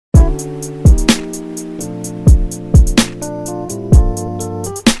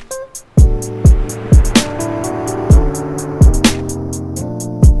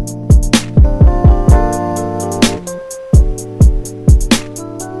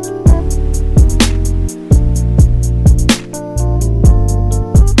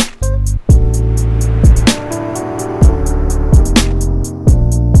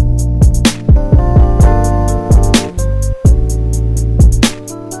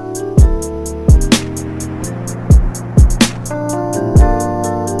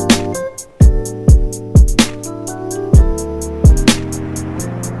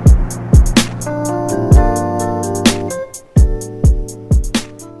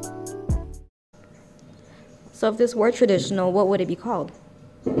So if this were traditional, what would it be called?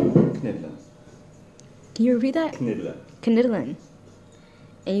 Kniddelen. Can you repeat that? Kniddelen. Kniddelen.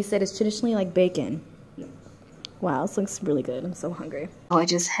 And you said it's traditionally like bacon. Yeah. Wow, this looks really good. I'm so hungry. Oh, I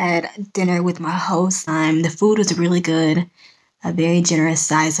just had dinner with my host. The food was really good. A very generous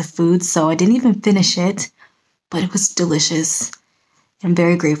size of food, so I didn't even finish it, but it was delicious. I'm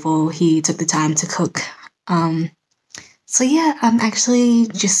very grateful he took the time to cook. So yeah, I'm actually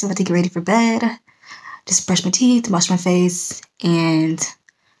just about to get ready for bed. Just brush my teeth, wash my face, and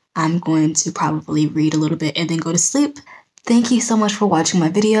I'm going to probably read a little bit and then go to sleep. Thank you so much for watching my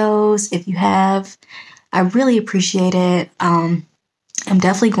videos. If you have, I really appreciate it. I'm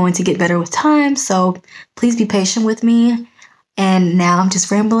definitely going to get better with time, so please be patient with me. And now I'm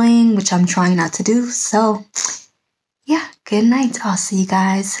just rambling, which I'm trying not to do. So yeah, good night. I'll see you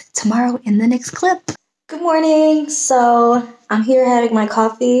guys tomorrow in the next clip. Good morning. So I'm here having my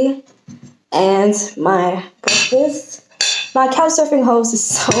coffee and my breakfast. My couch surfing host is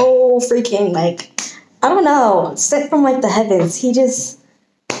so freaking, like, I don't know, sent from like the heavens. He just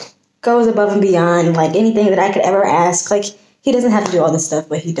goes above and beyond like anything that I could ever ask. Like, he doesn't have to do all this stuff,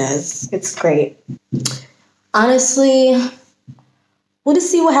 but he does. It's great. Honestly, we'll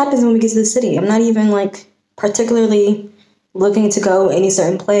just see what happens when we get to the city. I'm not even like particularly looking to go any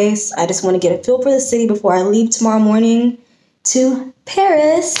certain place. I just want to get a feel for the city before I leave tomorrow morning to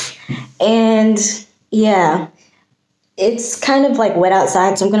Paris. And yeah, it's kind of like wet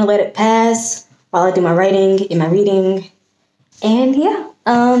outside, so I'm gonna let it pass while I do my writing and my reading. And yeah,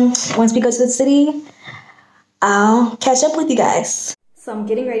 once we go to the city, I'll catch up with you guys. So I'm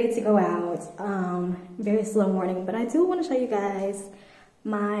getting ready to go out. Very slow morning, but I do want to show you guys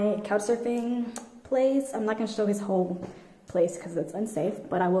my couch surfing place. I'm not gonna show his whole place because it's unsafe,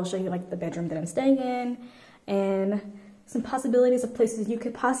 but I will show you like the bedroom that I'm staying in and some possibilities of places you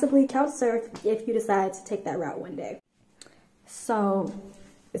could possibly couch surf if you decide to take that route one day. So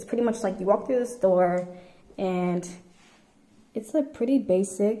it's pretty much like you walk through this door and it's a pretty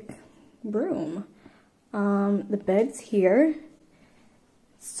basic room. The bed's here,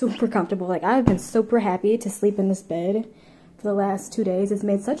 super comfortable. Like, I've been super happy to sleep in this bed for the last 2 days. It's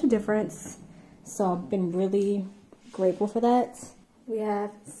made such a difference, so I've been really grateful for that. We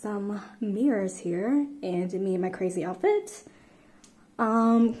have some mirrors here and me in my crazy outfit.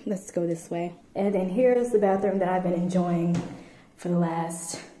 Let's go this way. And then here's the bathroom that I've been enjoying for the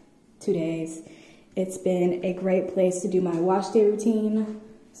last 2 days. It's been a great place to do my wash day routine,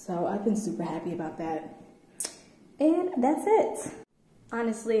 so I've been super happy about that. And that's it.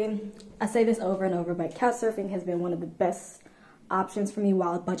 Honestly, I say this over and over, but couch surfing has been one of the best options for me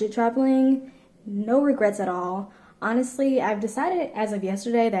while budget traveling. No regrets at all. Honestly, I've decided as of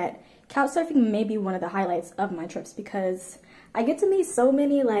yesterday that couch surfing may be one of the highlights of my trips because I get to meet so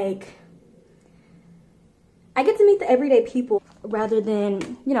many, like, I get to meet the everyday people rather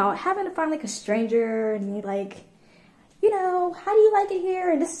than, you know, having to find like a stranger and be like, you know, how do you like it here?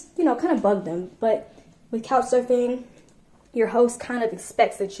 And just, you know, kind of bug them. But with couch surfing, your host kind of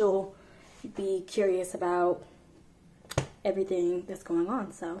expects that you'll be curious about everything that's going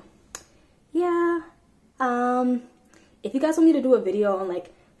on. So yeah, if you guys want me to do a video on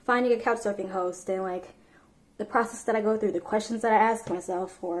like finding a couch surfing host and like the process that I go through, the questions that I ask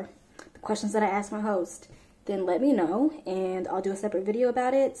myself or the questions that I ask my host, then let me know and I'll do a separate video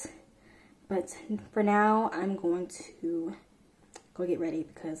about it. But for now, I'm going to go get ready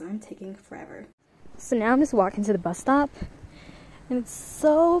because I'm taking forever. So now I'm just walking to the bus stop and it's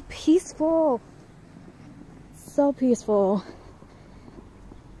so peaceful. So peaceful.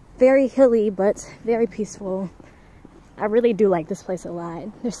 Very hilly, but very peaceful. I really do like this place a lot.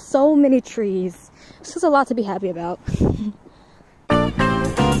 There's so many trees. It's just a lot to be happy about.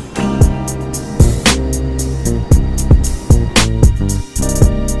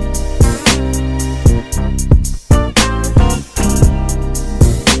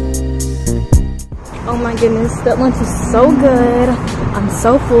 Oh my goodness, that lunch is so good. I'm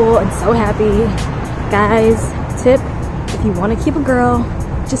so full and so happy. Guys, tip, if you want to keep a girl,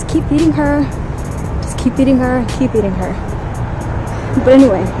 just keep feeding her. Just keep feeding her, keep feeding her. But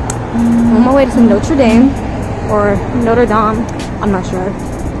anyway, I'm on my way to some Notre Dame or Notre Dame, I'm not sure.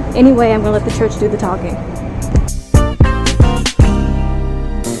 Anyway, I'm gonna let the church do the talking.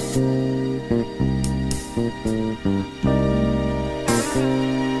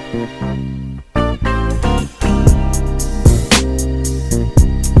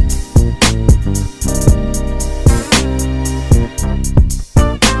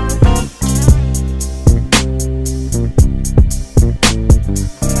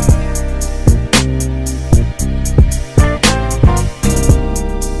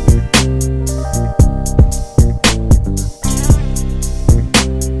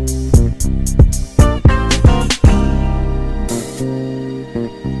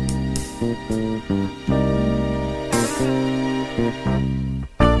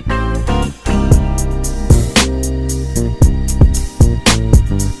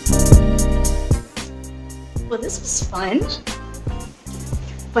 Well, this was fun,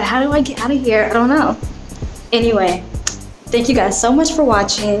 but how do I get out of here? I don't know. Anyway, thank you guys so much for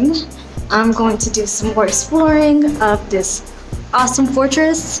watching. I'm going to do some more exploring of this awesome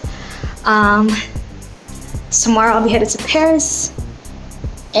fortress. Tomorrow I'll be headed to Paris.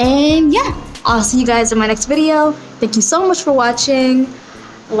 And yeah, I'll see you guys in my next video. Thank you so much for watching.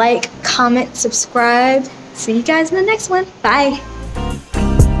 Like, comment, subscribe. See you guys in the next one. Bye.